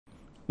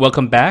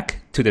Welcome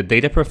back to the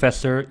Data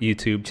Professor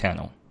YouTube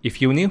channel.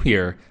 If you're new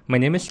here, my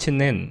name is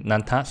Chinin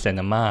Nanta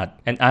Senamat,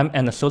 and I'm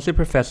an Associate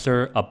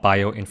Professor of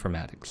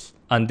Bioinformatics.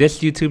 On this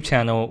YouTube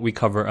channel, we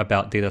cover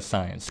about data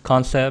science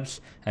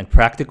concepts and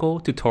practical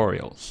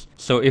tutorials.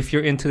 So if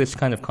you're into this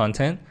kind of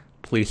content,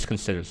 please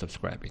consider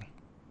subscribing.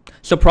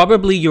 So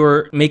probably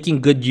you're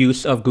making good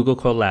use of Google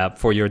Colab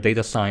for your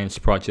data science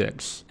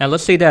projects. And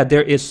let's say that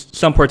there is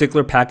some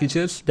particular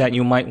packages that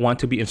you might want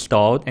to be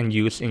installed and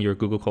used in your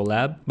Google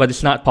Colab, but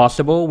it's not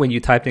possible when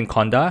you type in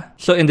Conda.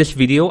 So in this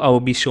video, I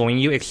will be showing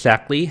you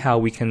exactly how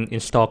we can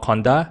install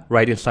Conda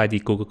right inside the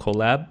Google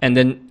Colab. And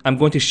then I'm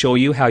going to show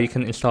you how you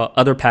can install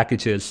other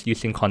packages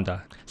using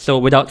Conda. So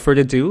without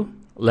further ado,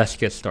 let's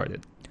get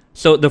started.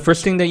 So the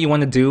first thing that you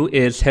want to do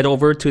is head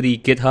over to the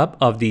GitHub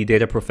of the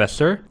Data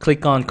Professor,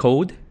 click on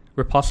Code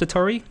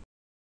repository,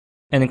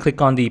 and then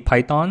click on the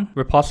Python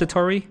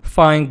repository.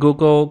 Find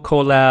Google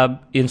Colab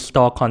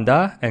install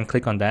Conda and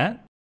click on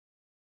that.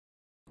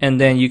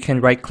 And then you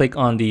can right click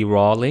on the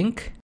raw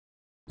link,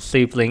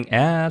 save link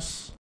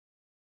as,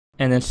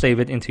 and then save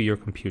it into your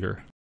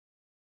computer.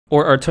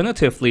 Or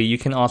alternatively, you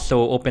can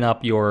also open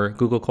up your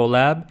Google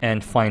Colab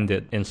and find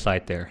it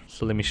inside there.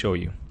 So let me show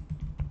you.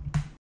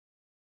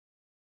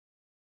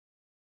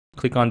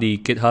 Click on the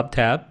GitHub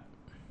tab.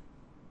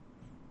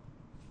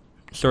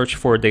 Search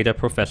for Data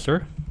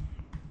Professor,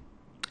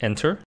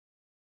 enter,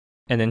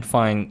 and then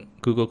find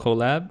Google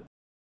Colab,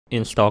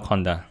 install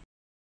Conda.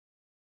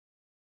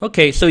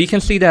 Okay, so you can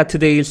see that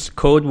today's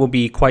code will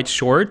be quite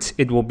short.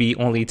 It will be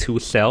only 2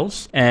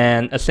 cells,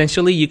 and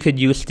essentially you could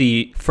use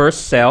the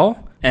first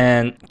cell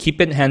and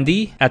keep it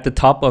handy at the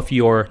top of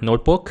your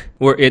notebook,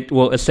 where it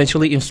will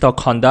essentially install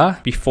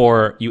Conda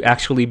before you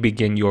actually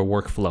begin your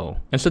workflow.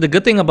 And so the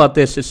good thing about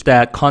this is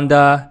that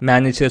Conda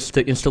manages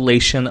the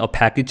installation of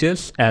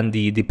packages and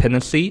the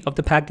dependency of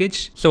the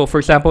package. So for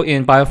example,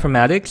 in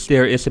bioinformatics,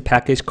 there is a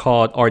package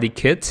called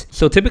RDKit.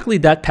 So typically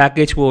that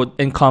package will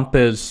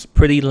encompass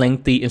pretty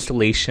lengthy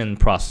installation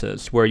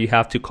process where you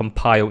have to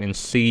compile in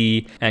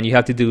C, and you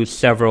have to do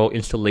several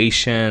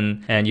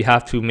installation, and you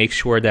have to make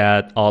sure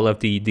that all of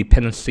the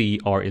dependencies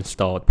are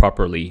installed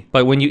properly.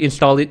 But when you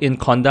install it in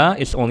Conda,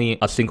 it's only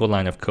a single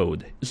line of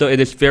code. So it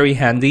is very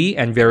handy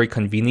and very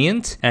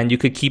convenient, and you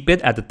could keep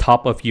it at the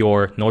top of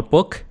your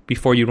notebook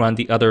before you run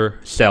the other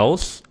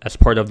cells as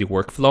part of the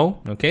workflow.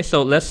 Okay,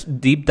 so let's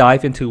deep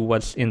dive into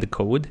what's in the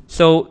code.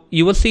 So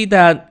you will see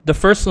that the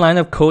first line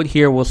of code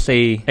here will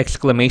say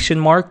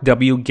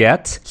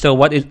 $wget. So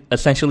what it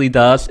essentially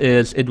does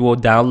is it will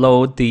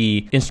download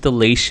the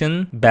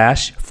installation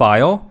bash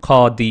file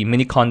called the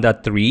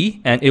miniconda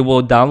 3, and it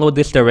will download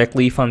this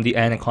directly from the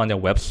Anaconda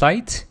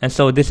website. And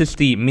so this is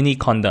the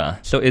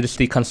miniconda. So it is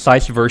the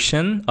concise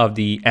version of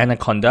the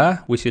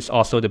Anaconda, which is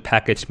also the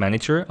package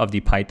manager of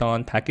the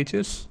Python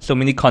packages. So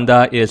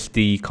miniconda is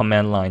the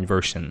command line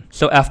version.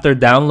 So after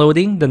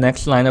downloading, the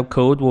next line of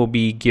code will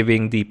be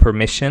giving the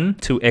permission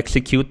to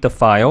execute the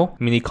file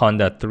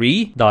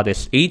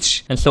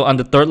miniconda3.sh. And so on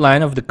the third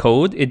line of the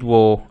code, it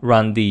will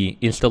run the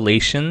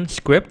installation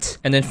script.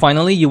 And then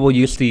finally, you will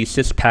use the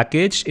sys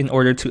package in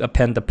order to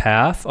append the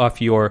path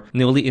of your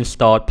newly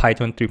installed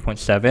Python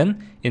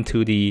 3.7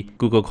 into the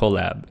Google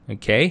Colab.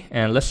 Okay,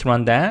 and let's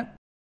run that.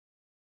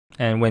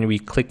 And when we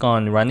click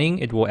on running,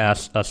 it will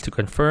ask us to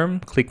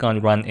confirm. Click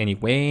on run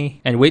anyway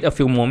and wait a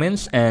few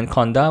moments, and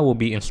Conda will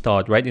be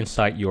installed right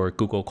inside your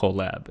Google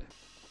Colab.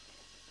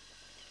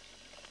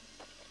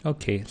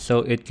 Okay, so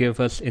it gives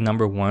us a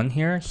number 1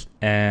 here,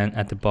 and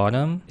at the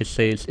bottom it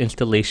says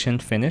installation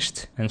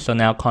finished. And so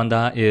now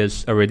Conda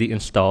is already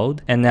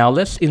installed. And now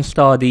let's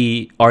install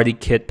the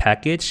RDKit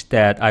package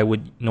that I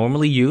would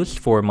normally use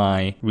for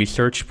my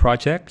research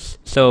projects.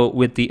 So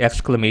with the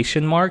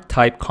exclamation mark,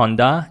 type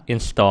Conda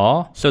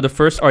install. So the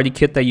first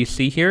RDKit that you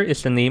see here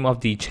is the name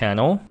of the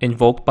channel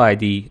invoked by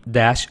the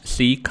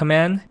 -c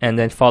command, and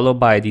then followed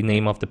by the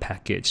name of the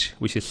package,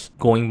 which is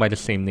going by the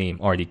same name,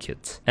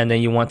 RDKit. And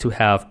then you want to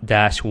have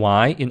 -y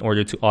in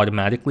order to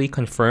automatically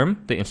confirm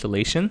the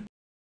installation.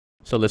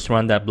 So let's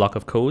run that block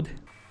of code.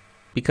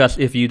 Because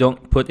if you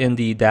don't put in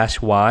the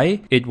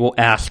 -y, it will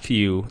ask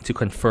you to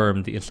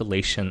confirm the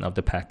installation of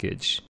the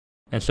package.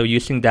 And so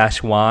using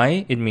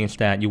 -y, it means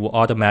that you will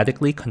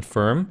automatically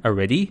confirm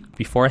already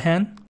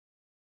beforehand.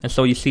 And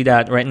so you see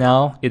that right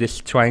now it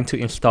is trying to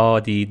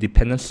install the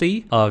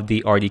dependency of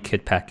the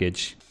RDKit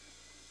package.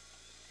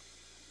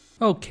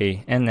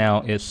 Okay, and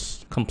now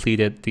it's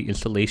completed the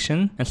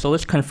installation. And so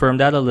let's confirm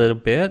that a little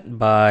bit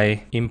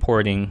by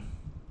importing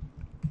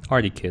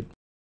RDKit.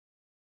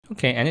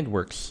 Okay, and it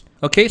works.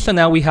 Okay, so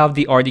now we have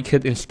the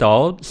RDKit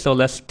installed. So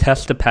let's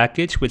test the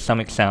package with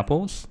some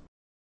examples.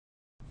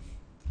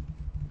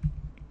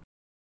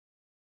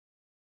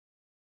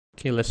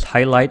 Okay, let's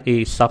highlight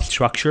a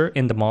substructure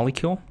in the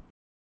molecule.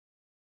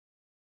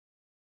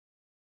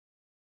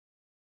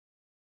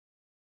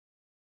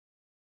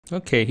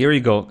 Okay, here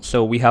you go.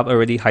 So we have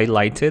already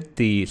highlighted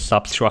the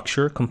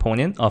substructure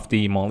component of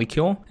the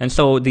molecule. And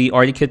so the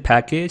RDKit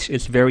package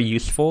is very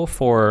useful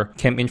for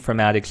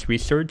cheminformatics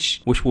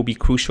research, which will be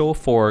crucial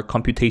for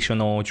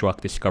computational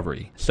drug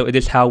discovery. So it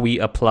is how we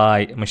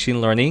apply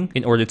machine learning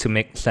in order to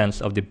make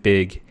sense of the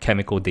big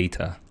chemical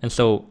data. And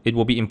so it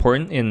will be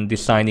important in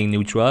designing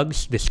new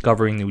drugs,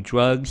 discovering new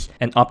drugs,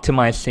 and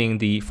optimizing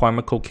the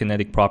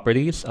pharmacokinetic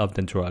properties of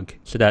the drug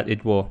so that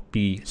it will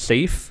be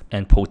safe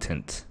and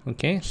potent.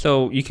 Okay,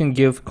 so you can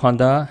give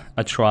Conda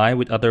a try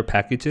with other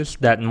packages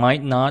that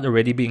might not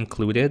already be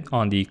included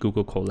on the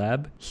Google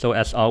Colab. So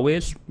as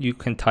always, you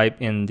can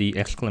type in the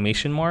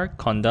exclamation mark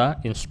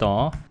Conda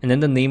install and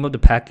then the name of the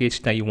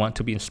package that you want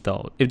to be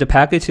installed. If the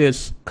package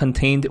is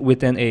contained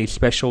within a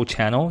special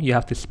channel, you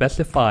have to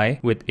specify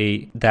with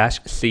a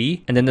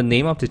 -C and then the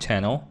name of the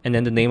channel and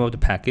then the name of the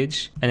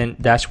package and then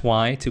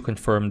 -Y to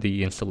confirm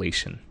the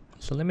installation.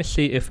 So let me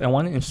see if I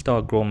want to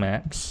install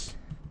GrowMax,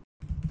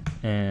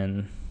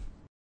 and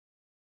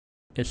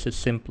it's just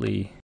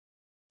simply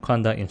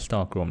Conda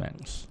install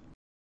GrowMax.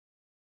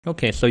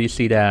 Okay, so you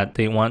see that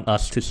they want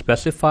us to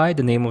specify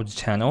the name of the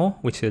channel,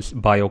 which is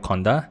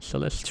BioConda. So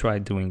let's try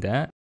doing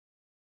that.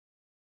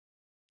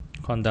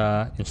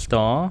 Conda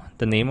install,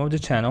 the name of the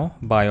channel,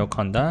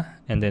 BioConda,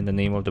 and then the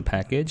name of the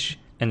package,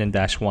 and then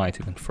 -Y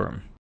to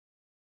confirm.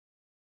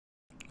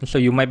 So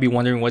you might be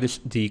wondering, what is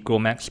the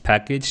GrowMax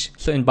package?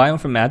 So in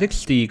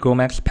bioinformatics, the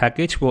GrowMax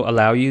package will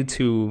allow you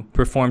to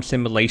perform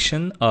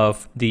simulation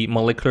of the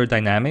molecular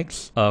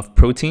dynamics of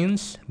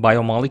proteins,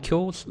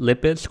 biomolecules,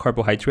 lipids,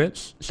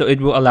 carbohydrates. So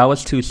it will allow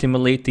us to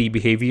simulate the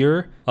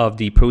behavior of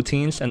the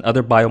proteins and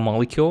other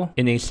biomolecule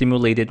in a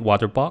simulated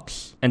water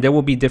box. And there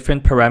will be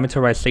different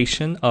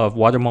parameterization of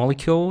water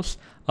molecules,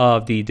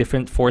 of the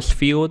different force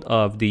field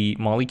of the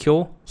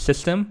molecule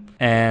system.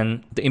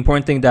 And the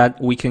important thing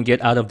that we can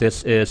get out of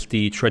this is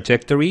the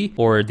trajectory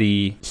or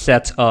the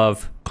set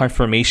of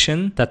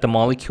conformation that the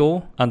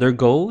molecule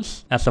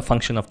undergoes as a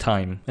function of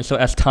time. And so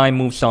as time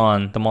moves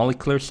on, the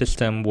molecular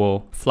system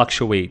will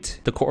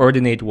fluctuate. The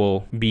coordinate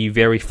will be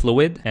very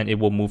fluid and it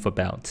will move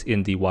about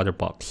in the water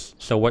box.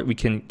 So what we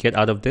can get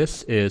out of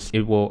this is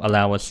it will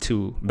allow us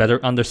to better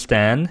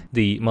understand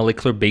the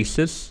molecular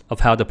basis of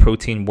how the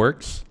protein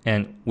works.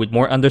 And with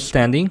more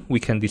understanding, we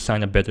can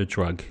design a better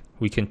drug.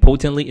 We can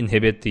potently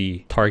inhibit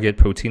the target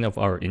protein of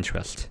our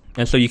interest.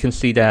 And so you can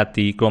see that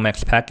the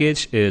GrowMax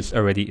package is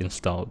already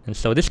installed. And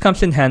so this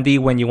comes in handy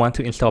when you want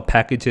to install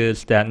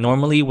packages that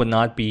normally would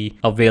not be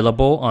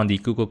available on the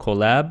Google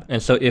Colab.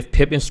 And so if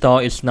pip install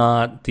is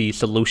not the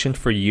solution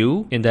for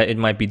you, in that it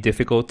might be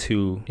difficult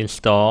to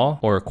install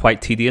or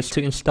quite tedious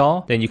to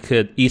install, then you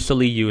could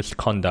easily use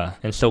Conda.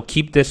 And so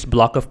keep this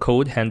block of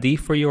code handy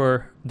for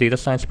your data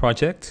science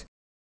project.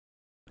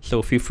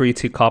 So feel free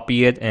to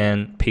copy it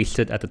and paste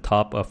it at the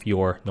top of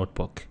your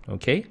notebook,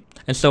 okay?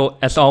 And so,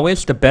 as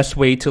always, the best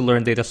way to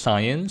learn data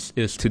science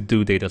is to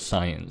do data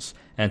science.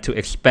 And to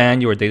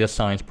expand your data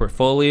science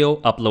portfolio,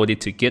 upload it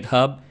to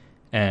GitHub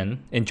and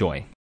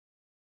enjoy.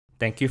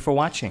 Thank you for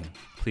watching.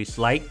 Please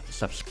like,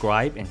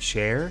 subscribe, and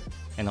share,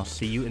 and I'll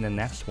see you in the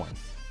next one.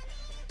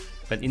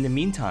 But in the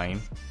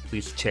meantime,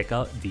 please check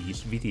out these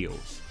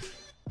videos.